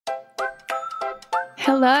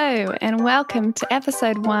Hello, and welcome to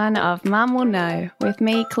episode 1 of Mum Will Know with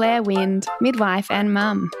me, Claire Wind, midwife and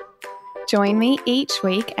mum. Join me each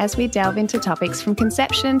week as we delve into topics from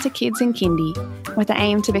conception to kids in kindy, with the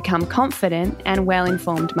aim to become confident and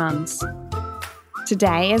well-informed mums.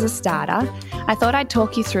 Today, as a starter, I thought I'd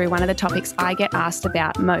talk you through one of the topics I get asked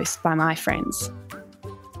about most by my friends.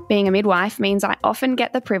 Being a midwife means I often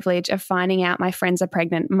get the privilege of finding out my friends are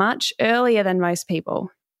pregnant much earlier than most people.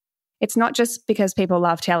 It's not just because people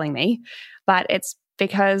love telling me, but it's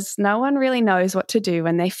because no one really knows what to do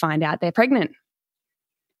when they find out they're pregnant.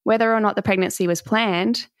 Whether or not the pregnancy was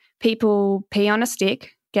planned, people pee on a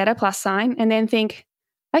stick, get a plus sign, and then think,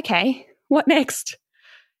 okay, what next?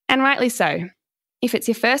 And rightly so. If it's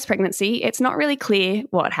your first pregnancy, it's not really clear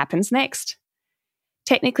what happens next.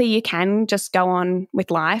 Technically, you can just go on with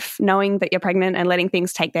life, knowing that you're pregnant and letting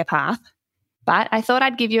things take their path. But I thought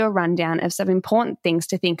I'd give you a rundown of some important things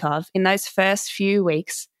to think of in those first few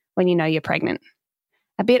weeks when you know you're pregnant.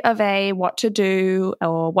 A bit of a what to do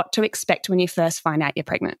or what to expect when you first find out you're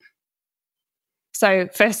pregnant. So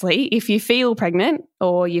firstly, if you feel pregnant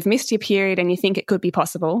or you've missed your period and you think it could be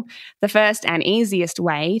possible, the first and easiest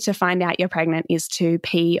way to find out you're pregnant is to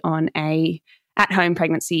pee on a at-home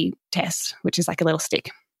pregnancy test, which is like a little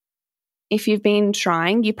stick. If you've been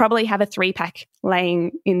trying, you probably have a 3-pack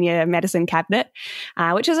laying in your medicine cabinet,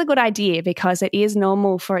 which is a good idea because it is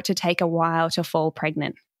normal for it to take a while to fall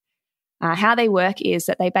pregnant. How they work is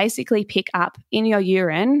that they basically pick up in your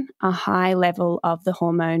urine a high level of the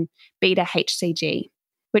hormone beta-HCG,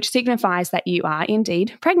 which signifies that you are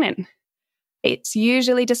indeed pregnant. It's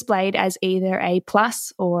usually displayed as either a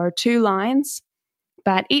plus or 2 lines,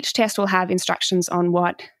 but each test will have instructions on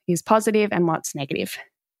what is positive and what's negative.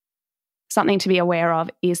 Something to be aware of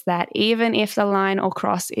is that even if the line or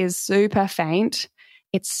cross is super faint,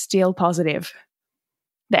 it's still positive.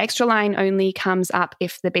 The extra line only comes up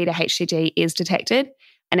if the beta-HCG is detected,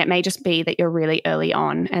 and it may just be that you're really early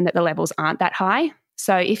on and that the levels aren't that high.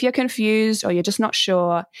 So if you're confused or you're just not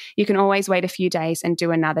sure, you can always wait a few days and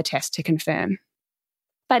do another test to confirm.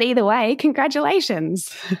 But either way,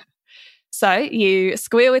 congratulations. So you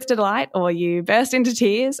squeal with delight or you burst into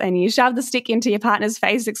tears and you shove the stick into your partner's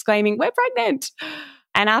face exclaiming, "We're pregnant!"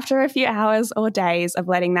 And after a few hours or days of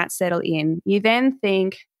letting that settle in, you then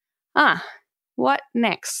think, what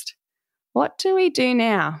next? What do we do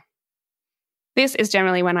now? This is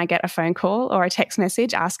generally when I get a phone call or a text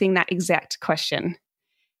message asking that exact question.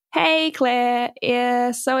 "Hey,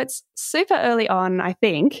 Claire, so it's super early on, I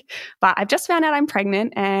think, but I've just found out I'm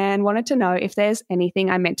pregnant and wanted to know if there's anything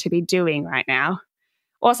I'm meant to be doing right now,"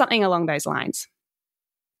 or something along those lines.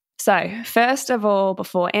 So, first of all,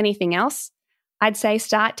 before anything else, I'd say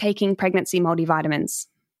start taking pregnancy multivitamins.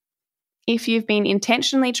 If you've been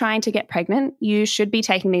intentionally trying to get pregnant, you should be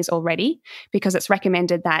taking these already because it's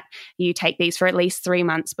recommended that you take these for at least 3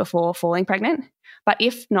 months before falling pregnant. But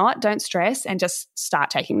if not, don't stress and just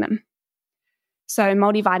start taking them. So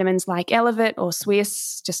multivitamins like Elevit or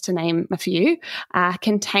Swiss, just to name a few,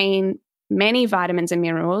 contain many vitamins and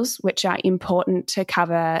minerals which are important to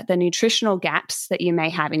cover the nutritional gaps that you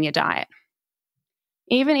may have in your diet.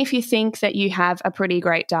 Even if you think that you have a pretty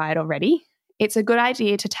great diet already, it's a good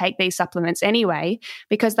idea to take these supplements anyway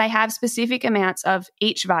because they have specific amounts of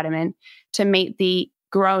each vitamin to meet the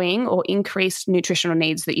growing or increased nutritional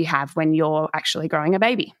needs that you have when you're actually growing a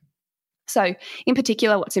baby. So in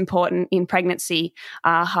particular, what's important in pregnancy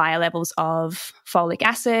are higher levels of folic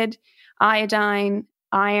acid, iodine,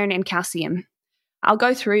 iron, and calcium. I'll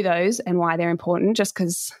go through those and why they're important just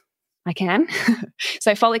because I can.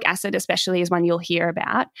 So folic acid especially is one you'll hear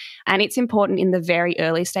about, and it's important in the very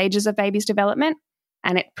early stages of baby's development,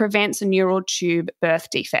 and it prevents neural tube birth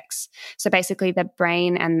defects. So basically the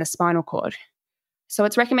brain and the spinal cord. So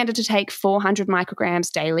it's recommended to take 400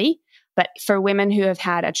 micrograms daily, but for women who have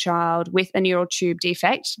had a child with a neural tube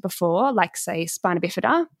defect before, like say spina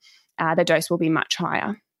bifida, the dose will be much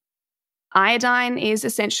higher. Iodine is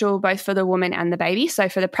essential both for the woman and the baby. So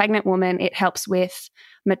for the pregnant woman, it helps with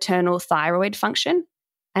maternal thyroid function.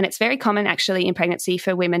 And it's very common actually in pregnancy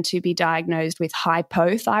for women to be diagnosed with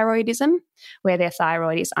hypothyroidism, where their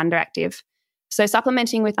thyroid is underactive. So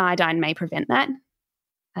supplementing with iodine may prevent that.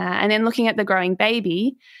 And then looking at the growing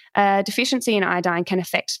baby, deficiency in iodine can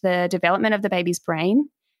affect the development of the baby's brain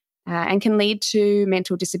and can lead to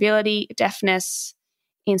mental disability, deafness,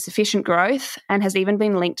 insufficient growth, and has even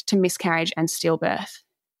been linked to miscarriage and stillbirth.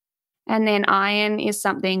 And then iron is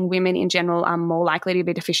something women in general are more likely to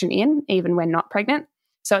be deficient in, even when not pregnant.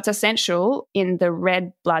 So it's essential in the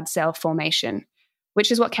red blood cell formation,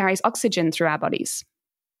 which is what carries oxygen through our bodies.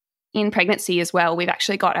 In pregnancy as well, we've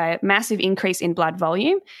actually got a massive increase in blood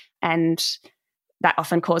volume, and that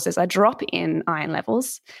often causes a drop in iron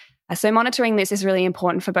levels. So monitoring this is really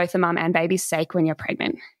important for both the mum and baby's sake when you're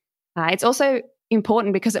pregnant. It's also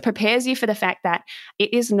important because it prepares you for the fact that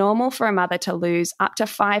it is normal for a mother to lose up to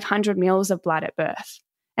 500 mils of blood at birth,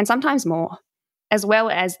 and sometimes more, as well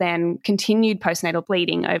as then continued postnatal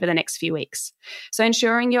bleeding over the next few weeks. So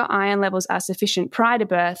ensuring your iron levels are sufficient prior to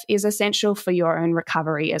birth is essential for your own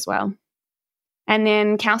recovery as well. And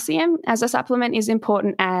then calcium as a supplement is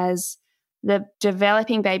important as the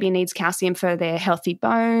developing baby needs calcium for their healthy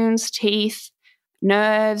bones, teeth,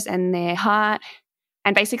 nerves, and their heart.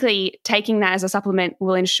 And basically taking that as a supplement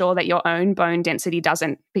will ensure that your own bone density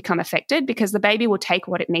doesn't become affected because the baby will take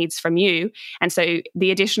what it needs from you. And so the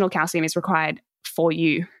additional calcium is required for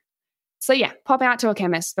you. So yeah, pop out to a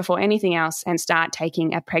chemist before anything else and start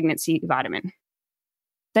taking a pregnancy vitamin.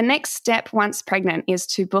 The next step once pregnant is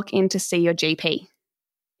to book in to see your GP.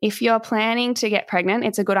 If you're planning to get pregnant,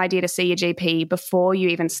 it's a good idea to see your GP before you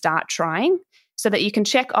even start trying so that you can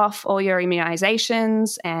check off all your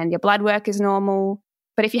immunisations and your blood work is normal.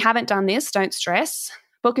 But if you haven't done this, don't stress.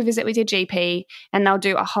 Book a visit with your GP and they'll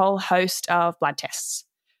do a whole host of blood tests.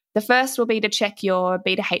 The first will be to check your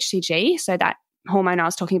beta-HCG, so that hormone I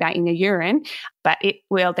was talking about in your urine, but it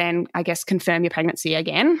will then, confirm your pregnancy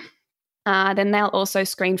again. Then they'll also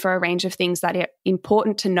screen for a range of things that are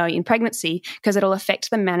important to know in pregnancy because it'll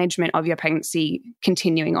affect the management of your pregnancy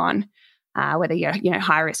continuing on, whether you're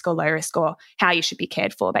high risk or low risk or how you should be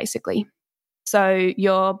cared for, basically. So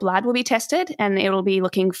your blood will be tested and it will be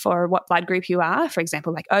looking for what blood group you are, for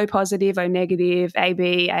example, like O positive, O negative,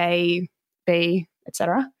 AB, A, B,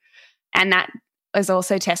 etc. And that is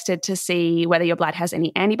also tested to see whether your blood has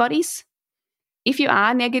any antibodies. If you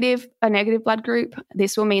are a negative blood group,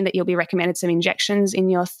 this will mean that you'll be recommended some injections in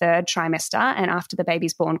your third trimester and after the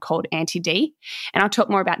baby's born called anti-D. And I'll talk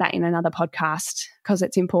more about that in another podcast because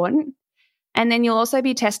it's important. And then you'll also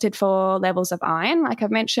be tested for levels of iron, like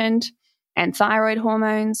I've mentioned, and thyroid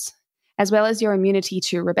hormones, as well as your immunity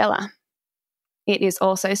to rubella. It is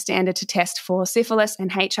also standard to test for syphilis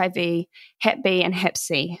and HIV, Hep B and Hep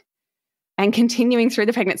C. And continuing through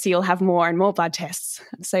the pregnancy, you'll have more and more blood tests.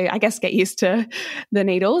 So get used to the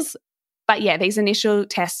needles. But yeah, these initial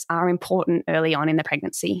tests are important early on in the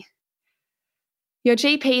pregnancy. Your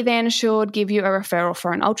GP then should give you a referral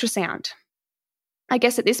for an ultrasound. At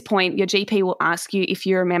this point, your GP will ask you if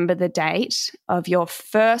you remember the date of your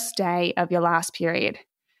first day of your last period.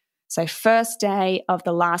 So first day of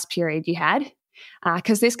the last period you had,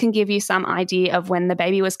 because this can give you some idea of when the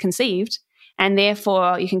baby was conceived. And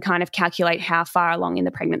therefore, you can kind of calculate how far along in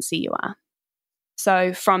the pregnancy you are.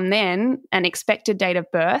 So from then, an expected date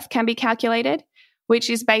of birth can be calculated, which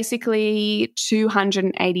is basically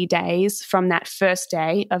 280 days from that first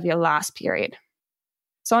day of your last period.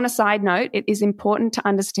 So on a side note, it is important to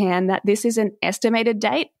understand that this is an estimated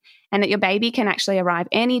date and that your baby can actually arrive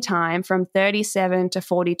anytime from 37 to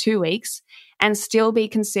 42 weeks and still be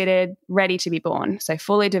considered ready to be born, so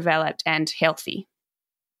fully developed and healthy.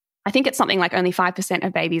 I think it's something like only 5%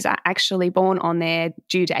 of babies are actually born on their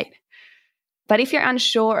due date. But if you're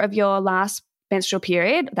unsure of your last menstrual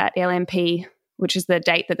period, that LMP, which is the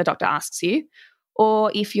date that the doctor asks you,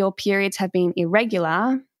 or if your periods have been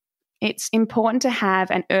irregular, it's important to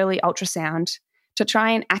have an early ultrasound to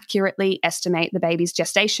try and accurately estimate the baby's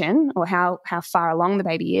gestation or how far along the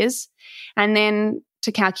baby is, and then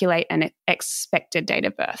to calculate an expected date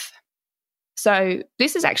of birth. So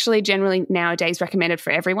this is actually generally nowadays recommended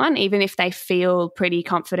for everyone, even if they feel pretty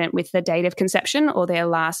confident with the date of conception or their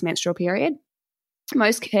last menstrual period.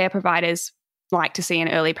 Most care providers like to see an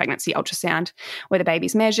early pregnancy ultrasound where the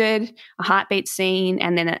baby's measured, a heartbeat seen,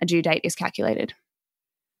 and then a due date is calculated.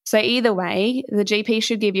 So either way, the GP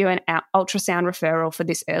should give you an ultrasound referral for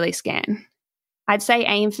this early scan. I'd say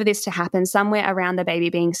aim for this to happen somewhere around the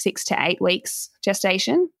baby being 6 to 8 weeks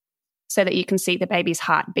gestation so that you can see the baby's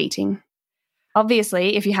heart beating.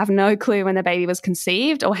 Obviously, if you have no clue when the baby was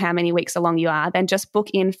conceived or how many weeks along you are, then just book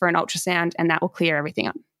in for an ultrasound and that will clear everything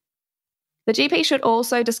up. The GP should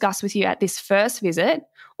also discuss with you at this first visit,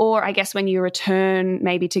 or when you return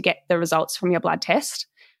maybe to get the results from your blood test,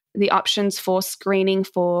 the options for screening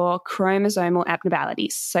for chromosomal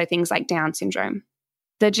abnormalities, so things like Down syndrome.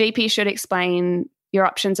 The GP should explain your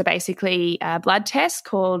options are basically a blood test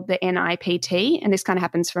called the NIPT, and this kind of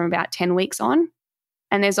happens from about 10 weeks on.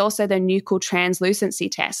 And there's also the nuchal translucency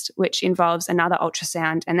test, which involves another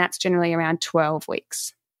ultrasound, and that's generally around 12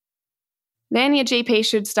 weeks. Then your GP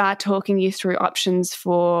should start talking you through options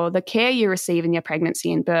for the care you receive in your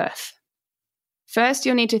pregnancy and birth. First,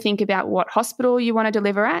 you'll need to think about what hospital you want to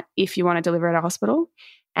deliver at, if you want to deliver at a hospital,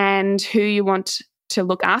 and who you want to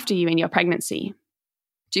look after you in your pregnancy.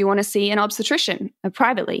 Do you want to see an obstetrician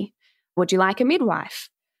privately? Would you like a midwife?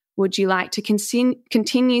 Would you like to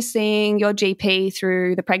continue seeing your GP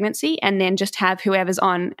through the pregnancy and then just have whoever's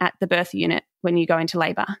on at the birth unit when you go into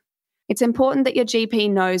labour? It's important that your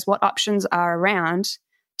GP knows what options are around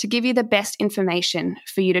to give you the best information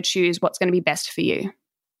for you to choose what's going to be best for you.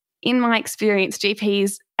 In my experience,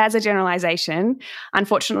 GPs, as a generalisation,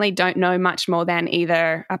 unfortunately don't know much more than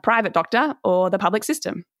either a private doctor or the public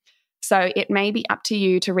system. So it may be up to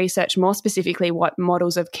you to research more specifically what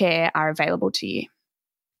models of care are available to you.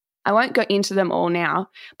 I won't go into them all now,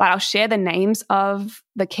 but I'll share the names of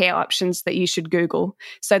the care options that you should Google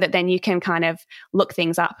so that then you can kind of look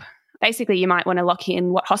things up. Basically, you might want to lock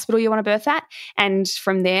in what hospital you want to birth at, and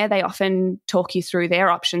from there, they often talk you through their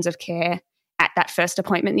options of care at that first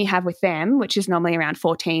appointment you have with them, which is normally around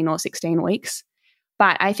 14 or 16 weeks.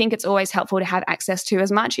 But I think it's always helpful to have access to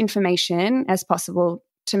as much information as possible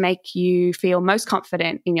to make you feel most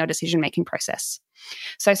confident in your decision-making process.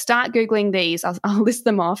 So start Googling these. I'll list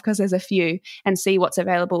them off because there's a few, and see what's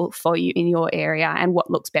available for you in your area and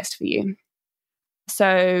what looks best for you.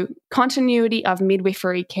 So continuity of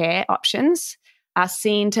midwifery care options are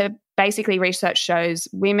seen to basically, research shows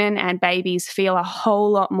women and babies feel a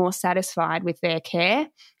whole lot more satisfied with their care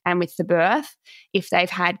and with the birth if they've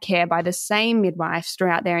had care by the same midwives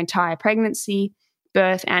throughout their entire pregnancy,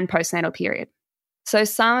 birth and postnatal period. So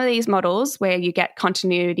some of these models where you get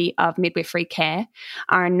continuity of midwifery care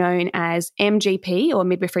are known as MGP or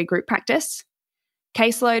midwifery group practice,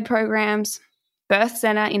 caseload programs, birth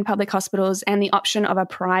centre in public hospitals, and the option of a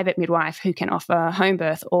private midwife who can offer home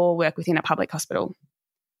birth or work within a public hospital.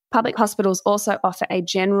 Public hospitals also offer a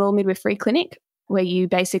general midwifery clinic where you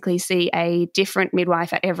basically see a different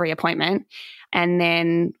midwife at every appointment, and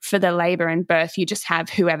then for the labour and birth you just have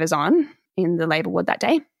whoever's on in the labour ward that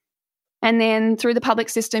day. And then through the public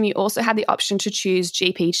system, you also have the option to choose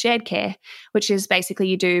GP shared care, which is basically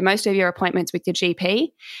you do most of your appointments with your GP,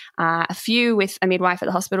 a few with a midwife at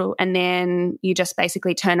the hospital, and then you just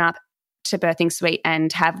basically turn up to birthing suite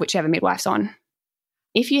and have whichever midwife's on.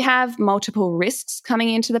 If you have multiple risks coming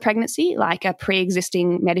into the pregnancy, like a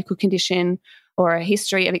pre-existing medical condition or a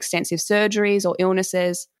history of extensive surgeries or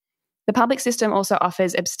illnesses, the public system also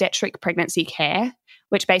offers obstetric pregnancy care,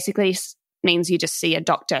 which basically means you just see a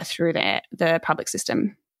doctor through the public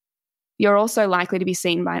system. You're also likely to be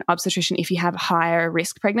seen by an obstetrician if you have a higher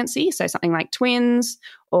risk pregnancy, so something like twins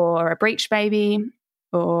or a breech baby,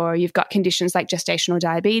 or you've got conditions like gestational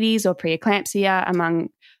diabetes or preeclampsia, among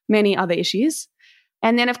many other issues.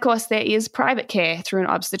 And then, of course, there is private care through an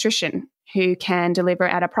obstetrician who can deliver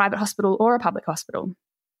at a private hospital or a public hospital.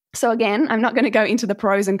 So again, I'm not going to go into the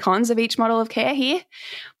pros and cons of each model of care here,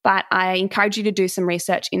 but I encourage you to do some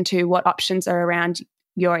research into what options are around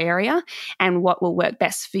your area and what will work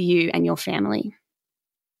best for you and your family.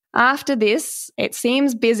 After this, it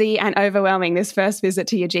seems busy and overwhelming, this first visit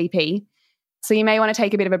to your GP, so you may want to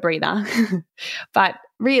take a bit of a breather. But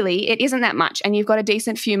really, it isn't that much, and you've got a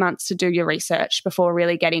decent few months to do your research before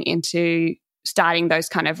really getting into starting those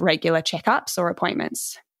kind of regular checkups or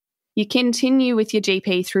appointments. You continue with your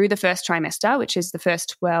GP through the first trimester, which is the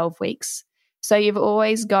first 12 weeks. So you've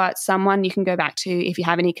always got someone you can go back to if you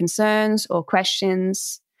have any concerns or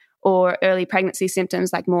questions or early pregnancy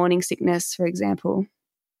symptoms like morning sickness, for example.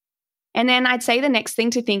 And then I'd say the next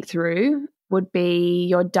thing to think through would be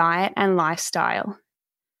your diet and lifestyle.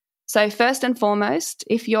 So first and foremost,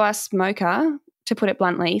 if you're a smoker, to put it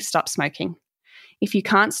bluntly, stop smoking. If you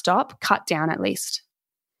can't stop, cut down at least.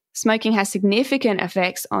 Smoking has significant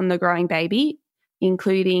effects on the growing baby,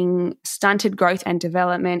 including stunted growth and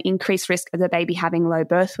development, increased risk of the baby having low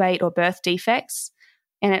birth weight or birth defects,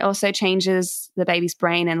 and it also changes the baby's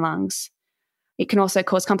brain and lungs. It can also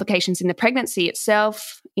cause complications in the pregnancy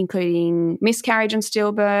itself, including miscarriage and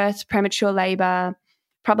stillbirth, premature labour,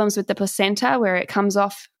 problems with the placenta where it comes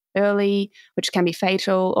off early, which can be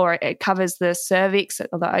fatal, or it covers the cervix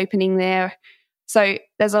or the opening there. So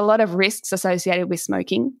there's a lot of risks associated with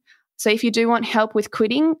smoking. So if you do want help with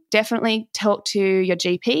quitting, definitely talk to your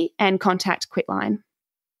GP and contact Quitline.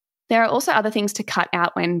 There are also other things to cut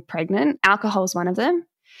out when pregnant. Alcohol is one of them.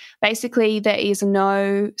 Basically, there is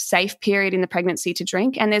no safe period in the pregnancy to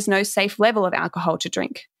drink, and there's no safe level of alcohol to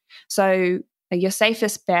drink. So your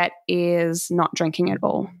safest bet is not drinking at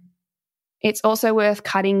all. It's also worth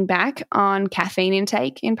cutting back on caffeine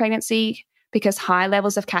intake in pregnancy because high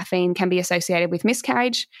levels of caffeine can be associated with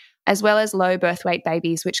miscarriage, as well as low birth weight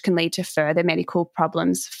babies, which can lead to further medical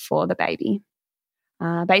problems for the baby.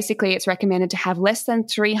 Basically, it's recommended to have less than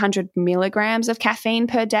 300 milligrams of caffeine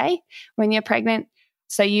per day when you're pregnant.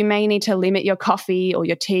 So you may need to limit your coffee or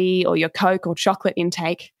your tea or your Coke or chocolate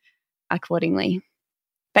intake accordingly.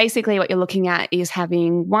 Basically, what you're looking at is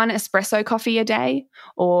having 1 espresso coffee a day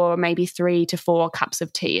or maybe 3 to 4 cups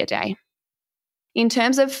of tea a day. In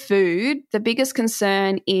terms of food, the biggest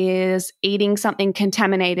concern is eating something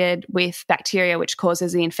contaminated with bacteria which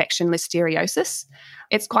causes the infection listeriosis.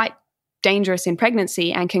 It's quite dangerous in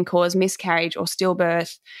pregnancy and can cause miscarriage or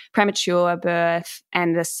stillbirth, premature birth,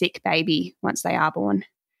 and a sick baby once they are born.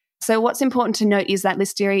 So what's important to note is that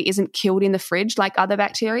listeria isn't killed in the fridge like other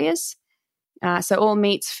bacteria. So all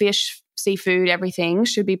meats, fish, seafood, everything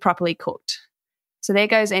should be properly cooked. So there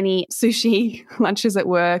goes any sushi lunches at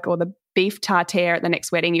work or the beef tartare at the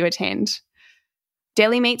next wedding you attend.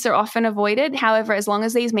 Deli meats are often avoided. However, as long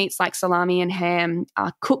as these meats like salami and ham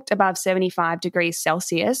are cooked above 75 degrees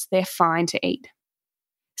Celsius, they're fine to eat.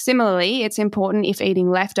 Similarly, it's important if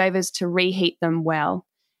eating leftovers to reheat them well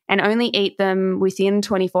and only eat them within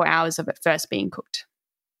 24 hours of it first being cooked.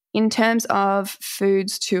 In terms of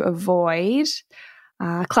foods to avoid,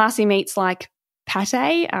 classy meats like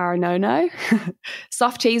pate are a no-no.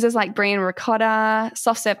 Soft cheeses like brie and ricotta,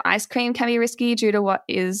 soft serve ice cream can be risky due to what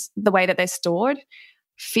is the way that they're stored.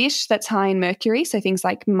 Fish that's high in mercury, so things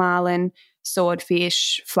like marlin,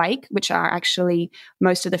 swordfish, flake, which are actually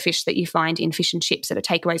most of the fish that you find in fish and chips at a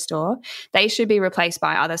takeaway store, they should be replaced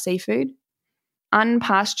by other seafood.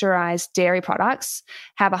 Unpasteurized dairy products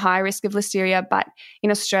have a high risk of listeria, but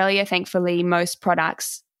in Australia, thankfully, most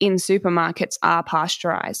products in supermarkets are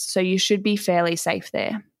pasteurized, so you should be fairly safe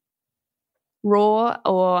there. Raw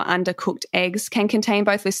or undercooked eggs can contain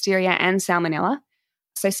both listeria and salmonella,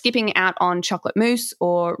 so skipping out on chocolate mousse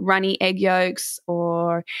or runny egg yolks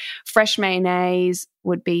or fresh mayonnaise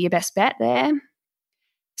would be your best bet there.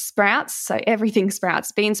 Sprouts, so everything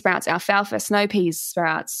sprouts, bean sprouts, alfalfa, snow peas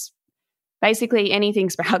sprouts, basically anything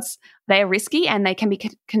sprouts, they are risky and they can be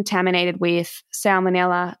contaminated with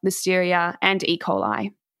salmonella, listeria, and E.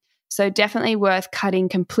 coli. So definitely worth cutting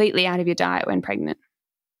completely out of your diet when pregnant.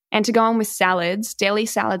 And to go on with salads, deli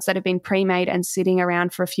salads that have been pre-made and sitting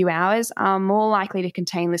around for a few hours are more likely to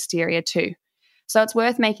contain listeria too. So it's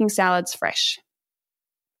worth making salads fresh.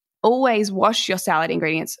 Always wash your salad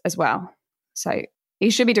ingredients as well. So you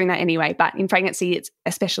should be doing that anyway, but in pregnancy it's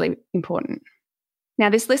especially important. Now,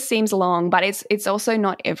 this list seems long, but it's also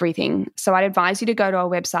not everything. So I'd advise you to go to our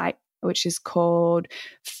website, which is called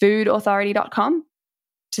foodauthority.com,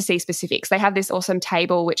 to see specifics. They have this awesome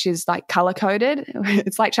table, which is like color-coded.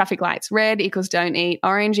 It's like traffic lights. Red equals don't eat.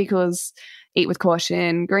 Orange equals eat with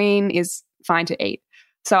caution. Green is fine to eat.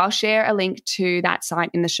 So I'll share a link to that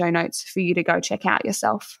site in the show notes for you to go check out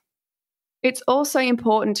yourself. It's also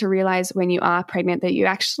important to realize when you are pregnant that you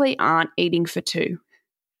actually aren't eating for two.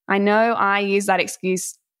 I know I use that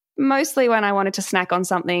excuse mostly when I wanted to snack on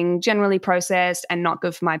something generally processed and not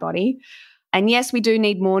good for my body. And yes, we do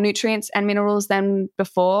need more nutrients and minerals than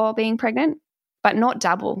before being pregnant, but not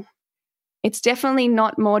double. It's definitely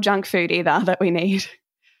not more junk food either that we need.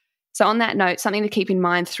 So on that note, something to keep in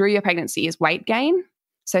mind through your pregnancy is weight gain.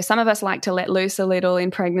 So some of us like to let loose a little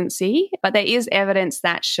in pregnancy, but there is evidence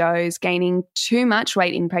that shows gaining too much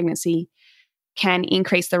weight in pregnancy can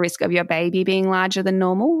increase the risk of your baby being larger than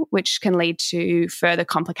normal, which can lead to further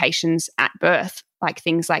complications at birth, like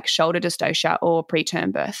things like shoulder dystocia or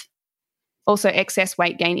preterm birth. Also, excess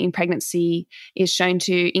weight gain in pregnancy is shown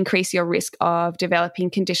to increase your risk of developing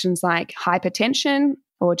conditions like hypertension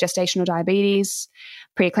or gestational diabetes,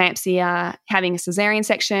 preeclampsia, having a cesarean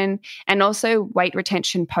section, and also weight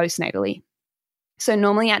retention postnatally. So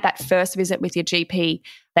normally at that first visit with your GP,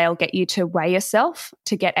 they'll get you to weigh yourself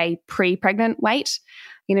to get a pre-pregnant weight,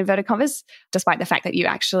 in inverted commas, despite the fact that you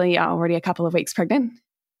actually are already a couple of weeks pregnant.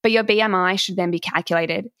 But your BMI should then be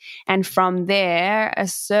calculated. And from there, a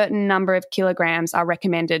certain number of kilograms are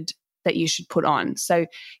recommended that you should put on. So,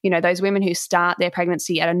 those women who start their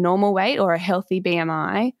pregnancy at a normal weight or a healthy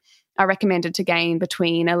BMI are recommended to gain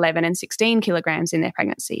between 11 and 16 kilograms in their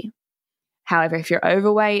pregnancy. However, if you're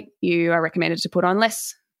overweight, you are recommended to put on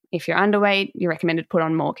less. If you're underweight, you're recommended to put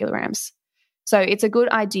on more kilograms. So it's a good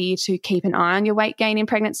idea to keep an eye on your weight gain in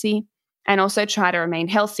pregnancy and also try to remain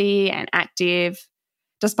healthy and active,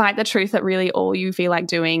 despite the truth that really all you feel like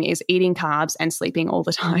doing is eating carbs and sleeping all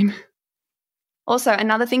the time. Also,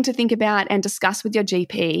 another thing to think about and discuss with your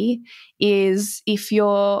GP is if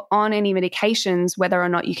you're on any medications, whether or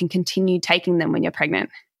not you can continue taking them when you're pregnant.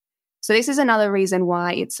 So this is another reason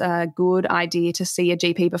why it's a good idea to see a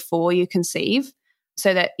GP before you conceive,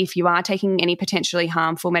 so that if you are taking any potentially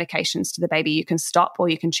harmful medications to the baby, you can stop or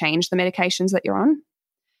you can change the medications that you're on.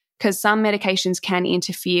 Because some medications can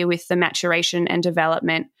interfere with the maturation and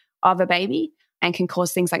development of a baby and can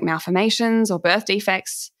cause things like malformations or birth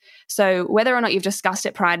defects. So whether or not you've discussed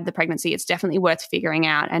it prior to the pregnancy, it's definitely worth figuring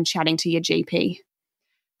out and chatting to your GP.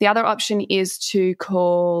 The other option is to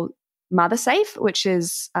call Mothersafe, which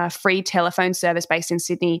is a free telephone service based in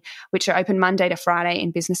Sydney, which are open Monday to Friday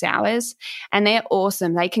in business hours. And they're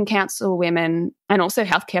awesome. They can counsel women and also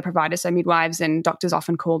healthcare providers, so midwives and doctors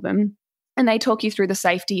often call them. And they talk you through the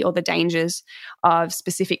safety or the dangers of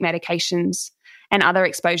specific medications and other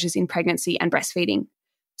exposures in pregnancy and breastfeeding.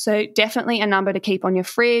 So definitely a number to keep on your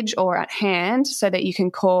fridge or at hand so that you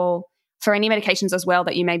can call for any medications as well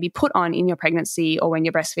that you may be put on in your pregnancy or when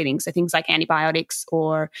you're breastfeeding. So things like antibiotics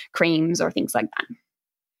or creams or things like that.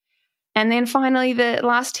 And then finally, the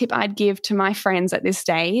last tip I'd give to my friends at this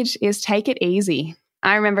stage is take it easy.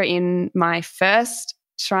 I remember in my first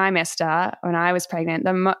trimester when I was pregnant,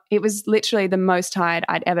 it was literally the most tired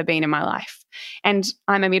I'd ever been in my life. And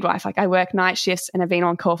I'm a midwife. Like, I work night shifts and have been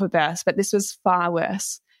on call for births, but this was far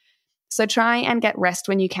worse. So try and get rest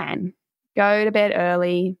when you can. Go to bed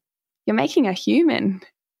early. You're making a human.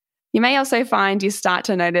 You may also find you start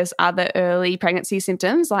to notice other early pregnancy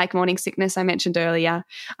symptoms like morning sickness I mentioned earlier.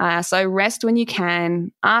 So rest when you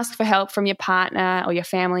can, ask for help from your partner or your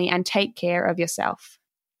family, and take care of yourself.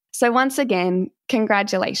 So once again,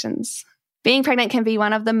 congratulations. Being pregnant can be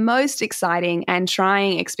one of the most exciting and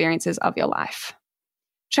trying experiences of your life.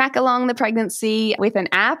 Track along the pregnancy with an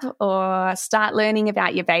app or start learning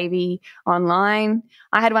about your baby online.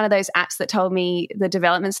 I had one of those apps that told me the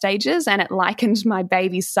development stages, and it likened my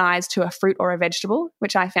baby's size to a fruit or a vegetable,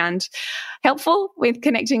 which I found helpful with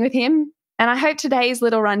connecting with him. And I hope today's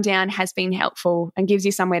little rundown has been helpful and gives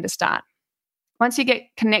you somewhere to start. Once you get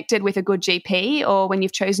connected with a good GP, or when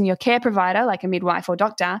you've chosen your care provider like a midwife or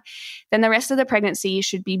doctor, then the rest of the pregnancy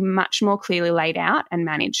should be much more clearly laid out and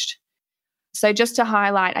managed. So just to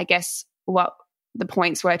highlight, I guess, what the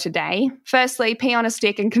points were today. Firstly, pee on a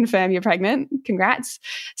stick and confirm you're pregnant. Congrats.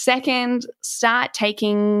 Second, start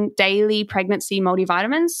taking daily pregnancy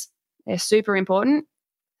multivitamins. They're super important.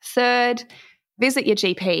 Third, visit your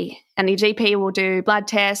GP, and your GP will do blood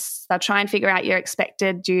tests. They'll try and figure out your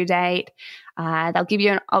expected due date. They'll give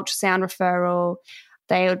you an ultrasound referral.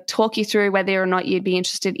 They'll talk you through whether or not you'd be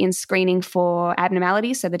interested in screening for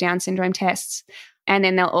abnormalities, so the Down syndrome tests. And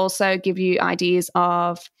then they'll also give you ideas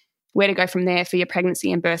of where to go from there for your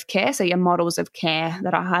pregnancy and birth care, so your models of care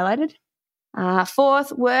that I highlighted.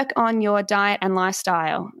 Fourth, work on your diet and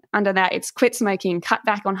lifestyle. Under that, it's quit smoking, cut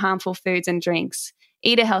back on harmful foods and drinks,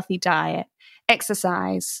 eat a healthy diet,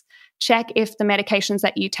 exercise, check if the medications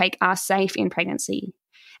that you take are safe in pregnancy,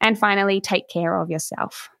 and finally, take care of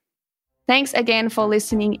yourself. Thanks again for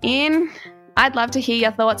listening in. I'd love to hear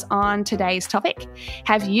your thoughts on today's topic.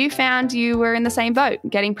 Have you found you were in the same boat,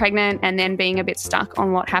 getting pregnant and then being a bit stuck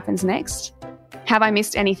on what happens next? Have I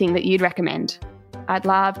missed anything that you'd recommend? I'd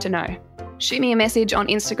love to know. Shoot me a message on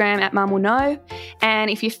Instagram at mumwillknow.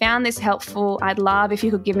 And if you found this helpful, I'd love if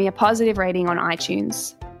you could give me a positive rating on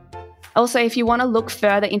iTunes. Also, if you want to look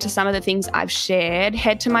further into some of the things I've shared,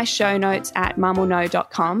 head to my show notes at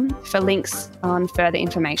mumwillknow.com for links on further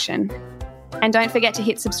information. And don't forget to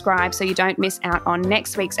hit subscribe so you don't miss out on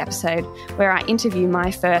next week's episode where I interview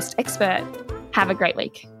my first expert. Have a great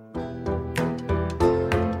week.